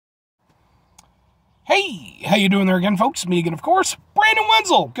Hey, how you doing there again, folks? Me again, of course, Brandon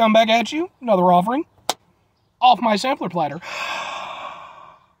Wenzel, come back at you. Another offering off my sampler platter.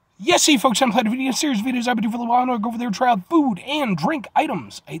 Yes, see, folks, I'm playing a video series of videos I've been doing for a little while. I go over there and try out food and drink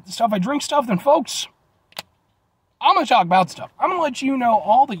items. I eat the stuff, I drink stuff, then, folks, I'm going to talk about stuff. I'm going to let you know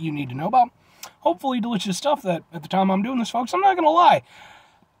all that you need to know about hopefully delicious stuff that, at the time I'm doing this, folks, I'm not going to lie,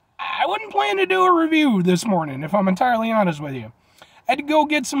 I wasn't planning to do a review this morning, if I'm entirely honest with you. I had to go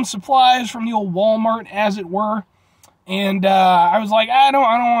get some supplies from the old Walmart, as it were, and I was like, I don't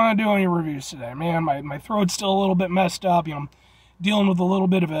want to do any reviews today, man. My throat's still a little bit messed up, you know, I'm dealing with a little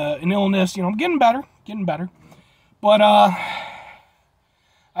bit of an illness, you know, I'm getting better, but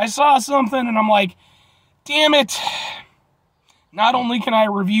I saw something, and I'm like, damn it, not only can I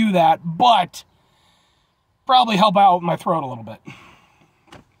review that, but probably help out with my throat a little bit,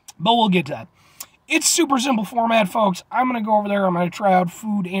 but we'll get to that. It's super simple format, folks. I'm going to go over there. I'm going to try out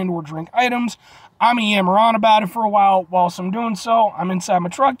food and or drink items. I'm going to yammer on about it for a while. Whilst I'm doing so, I'm inside my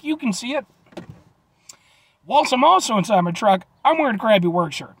truck. You can see it. Whilst I'm also inside my truck, I'm wearing a crappy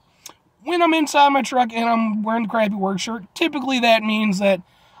work shirt. When I'm inside my truck and I'm wearing the crappy work shirt, typically that means that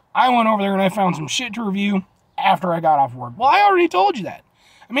I went over there and I found some shit to review after I got off work. Well, I already told you that.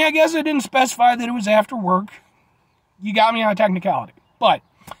 I mean, I guess I didn't specify that it was after work. You got me on a technicality. But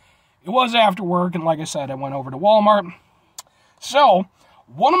it was after work, and like I said, I went over to Walmart. So,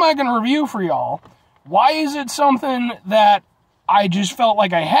 what am I going to review for y'all? Why is it something that I just felt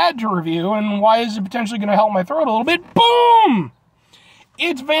like I had to review, and why is it potentially going to help my throat a little bit? Boom!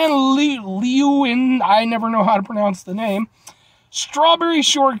 It's Van Leeuwen, I never know how to pronounce the name, Strawberry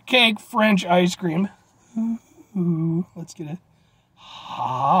Shortcake French Ice Cream. Ooh, let's get it.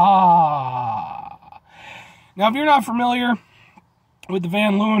 Ah. Now, if you're not familiar with the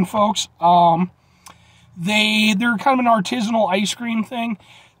Van Leeuwen folks, they're kind of an artisanal ice cream thing.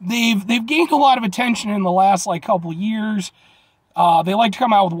 They've gained a lot of attention in the last couple years. They like to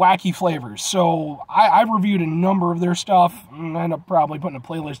come out with wacky flavors. So I've reviewed a number of their stuff. I end up probably putting a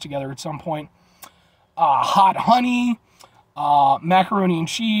playlist together at some point. Hot honey, macaroni and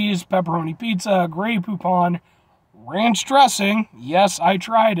cheese, pepperoni pizza, Grey Poupon, ranch dressing. Yes, I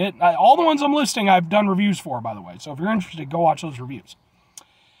tried it. All the ones I'm listing, I've done reviews for, by the way. So if you're interested, go watch those reviews.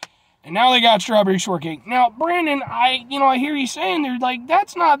 And now they got strawberry shortcake. Now, Brandon, I hear you saying, they're like,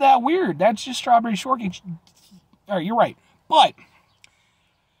 that's not that weird. That's just strawberry shortcake. All right, you're right. But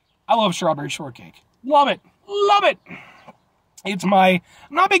I love strawberry shortcake. Love it. Love it. I'm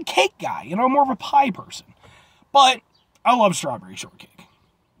not a big cake guy. I'm more of a pie person. But I love strawberry shortcake.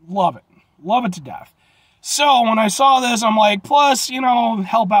 Love it. Love it to death. So when I saw this, I'm like, plus,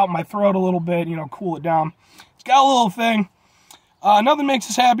 help out my throat a little bit, cool it down. It's got a little thing. Nothing makes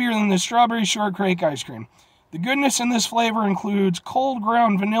us happier than the strawberry shortcake ice cream. The goodness in this flavor includes cold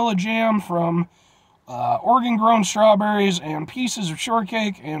ground vanilla jam from Oregon-grown strawberries and pieces of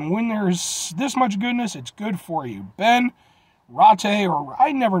shortcake. And when there's this much goodness, it's good for you. Ben, Rate, or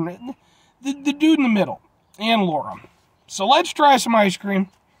I never know, the dude in the middle, and Laura. So let's try some ice cream.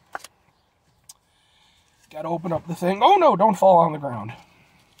 Got to open up the thing. Oh no, don't fall on the ground.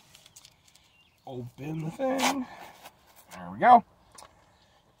 Open the thing. There we go.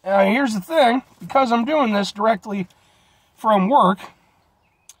 Here's the thing, because I'm doing this directly from work,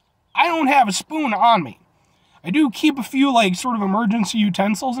 I don't have a spoon on me. I do keep a few, sort of emergency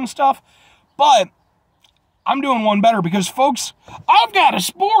utensils and stuff, but I'm doing one better because, folks, I've got a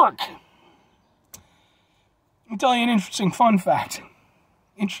spork! Let me tell you an interesting fun fact.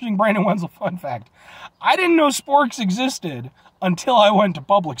 Interesting Brandon Wenzel fun fact. I didn't know sporks existed until I went to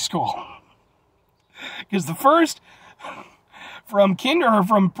public school. Because the first... From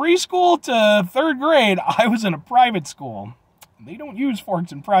preschool to third grade, I was in a private school. They don't use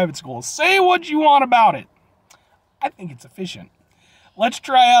forks in private schools. Say what you want about it. I think it's efficient. Let's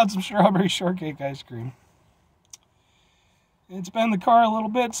try out some strawberry shortcake ice cream. It's been in the car a little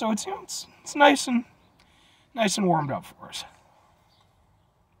bit, so it's nice and warmed up for us.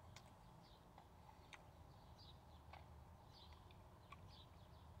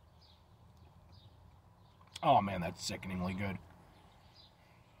 Oh man, that's sickeningly good.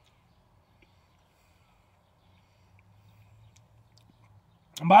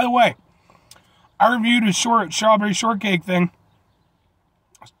 And by the way, I reviewed a strawberry shortcake thing.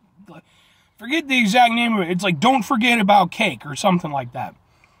 Forget the exact name of it. It's like, don't forget about cake or something like that.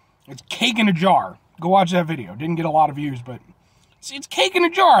 It's cake in a jar. Go watch that video. Didn't get a lot of views, but see, it's cake in a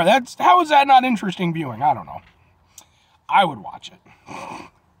jar. How is that not interesting viewing? I don't know. I would watch it.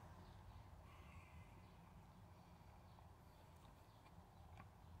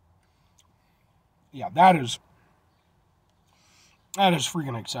 Yeah, that is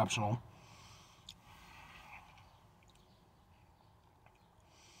freaking exceptional.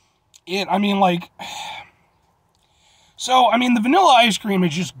 I mean, like, so, I mean, the vanilla ice cream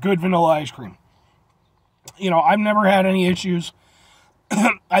is just good vanilla ice cream. You know, I've never had any issues.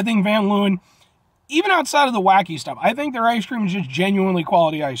 I think Van Leeuwen, even outside of the wacky stuff, I think their ice cream is just genuinely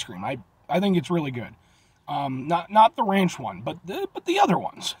quality ice cream. I think it's really good. Not the ranch one, but the other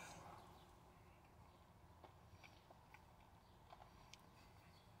ones.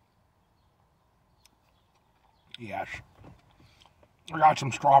 Yes. I got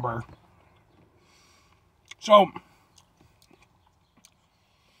some strawberry. So,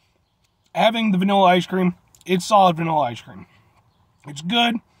 having the vanilla ice cream, it's solid vanilla ice cream. It's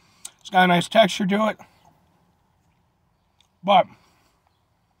good. It's got a nice texture to it. But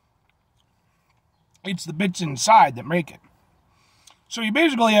it's the bits inside that make it. So you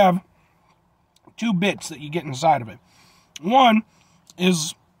basically have two bits that you get inside of it. One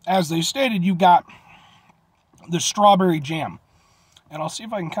is, as they stated, you got the strawberry jam. And I'll see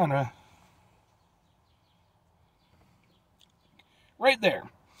if I can kind of... Right there.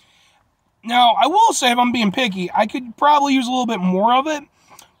 Now, I will say, if I'm being picky, I could probably use a little bit more of it.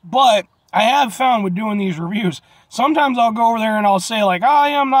 But I have found with doing these reviews, sometimes I'll go over there and I'll say, like, oh,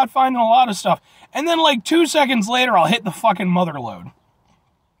 yeah, I'm not finding a lot of stuff. And then, like, 2 seconds later, I'll hit the fucking mother load.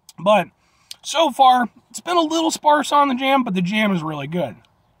 But so far, it's been a little sparse on the jam, but the jam is really good.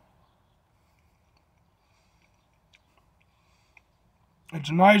 It's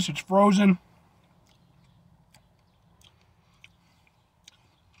nice, it's frozen.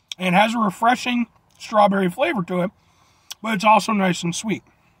 And it has a refreshing strawberry flavor to it, but it's also nice and sweet.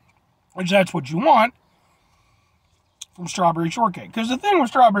 Which that's what you want from strawberry shortcake. Because the thing with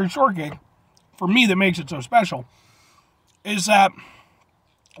strawberry shortcake, for me that makes it so special, is that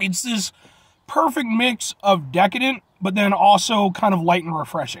it's this perfect mix of decadent, but then also kind of light and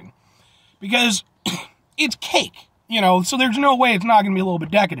refreshing. Because it's cake, you know, so there's no way it's not going to be a little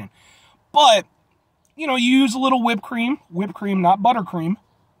bit decadent. But, you know, you use a little whipped cream, not buttercream,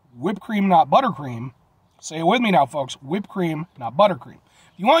 whipped cream, not buttercream. Say it with me now, folks, whipped cream, not buttercream.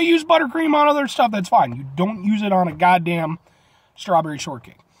 If you want to use buttercream on other stuff, that's fine. You don't use it on a goddamn strawberry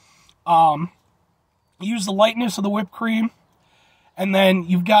shortcake. Use the lightness of the whipped cream, and then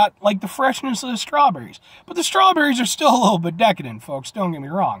you've got, like, the freshness of the strawberries. But the strawberries are still a little bit decadent, folks, don't get me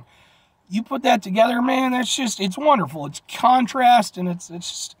wrong. You put that together, man, that's just, it's wonderful. It's contrast, and it's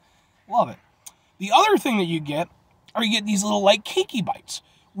just, love it. The other thing that you get these little, like, cakey bites,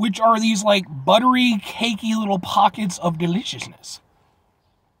 which are these, like, buttery, cakey little pockets of deliciousness.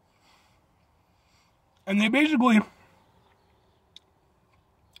 And they basically,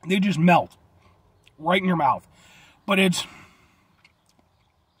 they just melt right in your mouth. But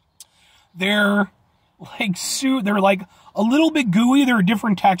they're like a little bit gooey. They're a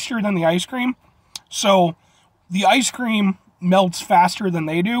different texture than the ice cream. So the ice cream melts faster than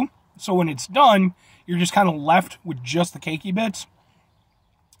they do. So when it's done, you're just kind of left with just the cakey bits.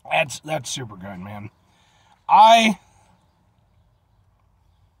 That's super good, man. I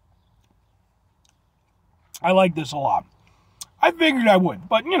like this a lot. I figured I would,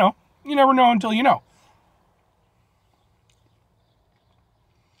 but, you know, you never know until you know.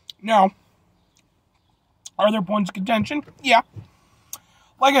 Now, are there points of contention? Yeah.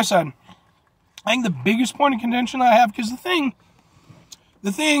 Like I said, I think the biggest point of contention that I have, because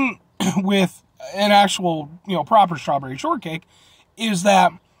the thing with an actual, you know, proper strawberry shortcake is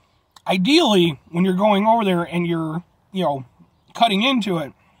that ideally, when you're going over there and you're, you know, cutting into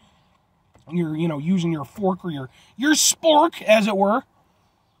it, and you're, you know, using your fork or your spork, as it were,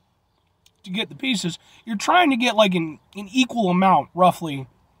 to get the pieces, you're trying to get, like, an equal amount, roughly,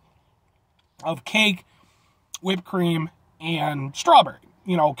 of cake, whipped cream, and strawberry,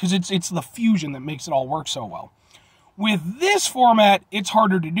 you know, because it's the fusion that makes it all work so well. With this format, it's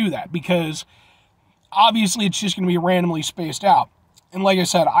harder to do that, because obviously it's just going to be randomly spaced out. And like I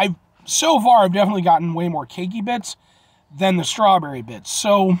said, so far I've definitely gotten way more cakey bits than the strawberry bits.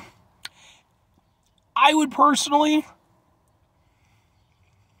 So I would personally,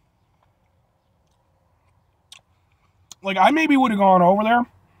 like, I maybe would have gone over there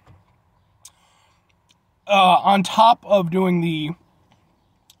on top of doing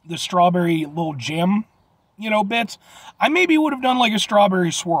the strawberry little jam, you know, bits. I maybe would have done like a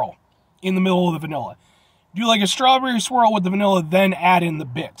strawberry swirl in the middle of the vanilla. Do like a strawberry swirl with the vanilla, then add in the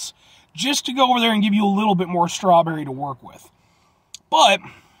bits, just to go over there and give you a little bit more strawberry to work with. But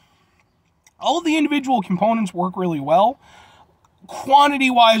all of the individual components work really well.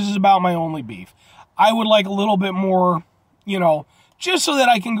 Quantity-wise is about my only beef. I would like a little bit more, you know, just so that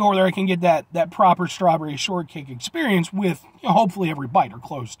I can go over there, I can get that proper strawberry shortcake experience with, you know, hopefully every bite or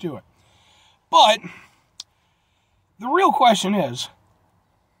close to it. But the real question is,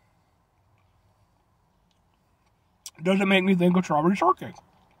 doesn't make me think of strawberry shortcake.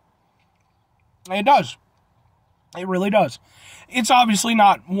 It does. It really does. It's obviously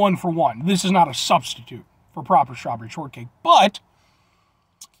not one for one. This is not a substitute for proper strawberry shortcake. But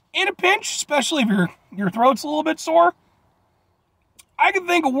in a pinch, especially if your throat's a little bit sore, I can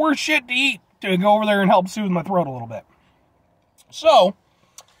think of worse shit to eat to go over there and help soothe my throat a little bit. So,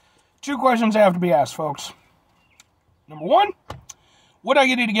 2 questions have to be asked, folks. Number 1, would I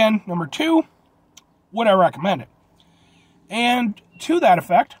get it again? Number 2, would I recommend it? And to that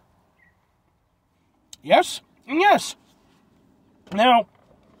effect, yes and yes. Now,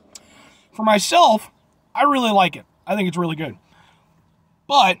 for myself, I really like it. I think it's really good.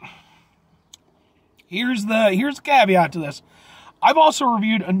 But here's the caveat to this. I've also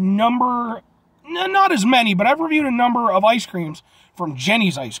reviewed a number, not as many, but I've reviewed a number of ice creams from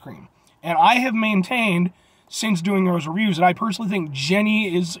Jenny's Ice Cream. And I have maintained since doing those reviews that I personally think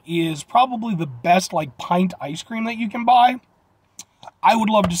Jenny is probably the best like pint ice cream that you can buy. I would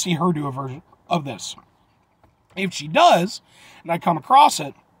love to see her do a version of this. If she does, and I come across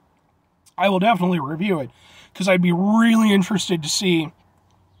it, I will definitely review it, because I'd be really interested to see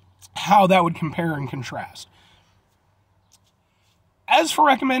how that would compare and contrast. As for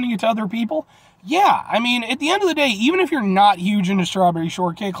recommending it to other people, yeah, I mean, at the end of the day, even if you're not huge into strawberry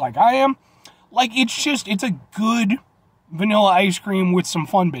shortcake like I am, like, it's a good vanilla ice cream with some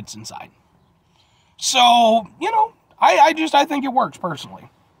fun bits inside. So, you know, I think it works, personally.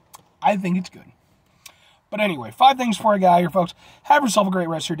 I think it's good. But anyway, 5 things before I get out of here, folks. Have yourself a great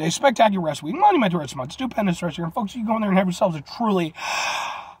rest of your day. Spectacular rest of the week. Monumental rest of the month. Stupendous rest of your year. And folks, you go in there and have yourselves a truly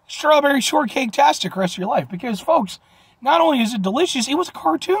strawberry shortcake-tastic rest of your life. Because, folks, not only is it delicious, it was a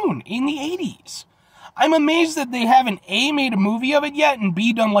cartoon in the 80s. I'm amazed that they haven't A, made a movie of it yet, and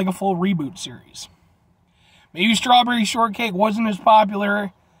B, done like a full reboot series. Maybe strawberry shortcake wasn't as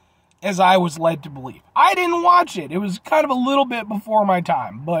popular as I was led to believe. I didn't watch it. It was kind of a little bit before my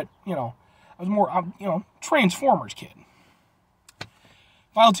time, but, you know, I was more, Transformers kid.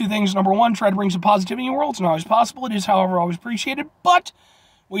 Final 2 things. Number 1, try to bring some positivity in the world. It's not always possible. It is, however, always appreciated. But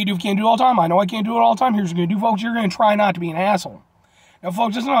what you do can't do it all the time. I know I can't do it all the time. Here's what you're going to do, folks. You're going to try not to be an asshole. Now,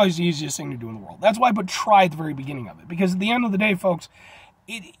 folks, it's not always the easiest thing to do in the world. That's why I put try at the very beginning of it. Because at the end of the day, folks,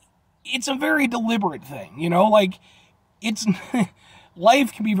 it's a very deliberate thing. You know, like, it's...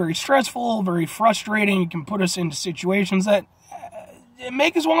 life can be very stressful, very frustrating. It can put us into situations that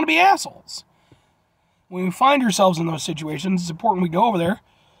make us want to be assholes. When we find ourselves in those situations, it's important we go over there,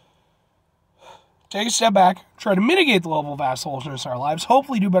 take a step back, try to mitigate the level of assholeness in our lives,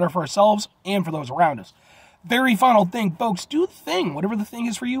 hopefully do better for ourselves and for those around us. Very final thing, folks, do the thing. Whatever the thing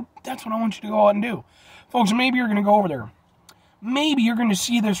is for you, that's what I want you to go out and do. Folks, maybe you're going to go over there. Maybe you're going to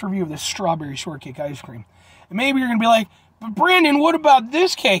see this review of this strawberry shortcake ice cream. And maybe you're going to be like, but Brandon, what about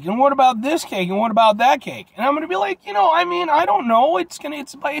this cake? And what about this cake? And what about that cake? And I'm going to be like, I don't know. It's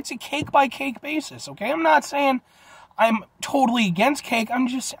a cake by cake basis, okay? I'm not saying I'm totally against cake.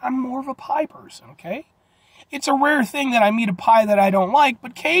 I'm more of a pie person, okay? It's a rare thing that I meet a pie that I don't like,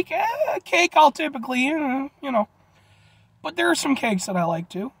 but cake I'll typically, But there are some cakes that I like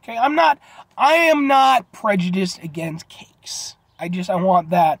too, okay? I am not prejudiced against cakes. I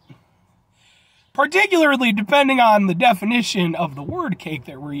want that. Particularly depending on the definition of the word cake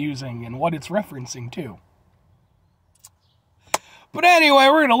that we're using and what it's referencing to. But anyway,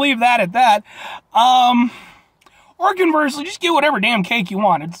 we're going to leave that at that. Or conversely, just get whatever damn cake you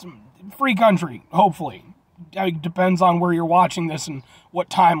want. It's a free country, hopefully. It depends on where you're watching this and what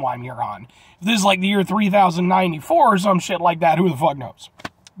timeline you're on. If this is like the year 3094 or some shit like that, who the fuck knows?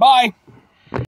 Bye.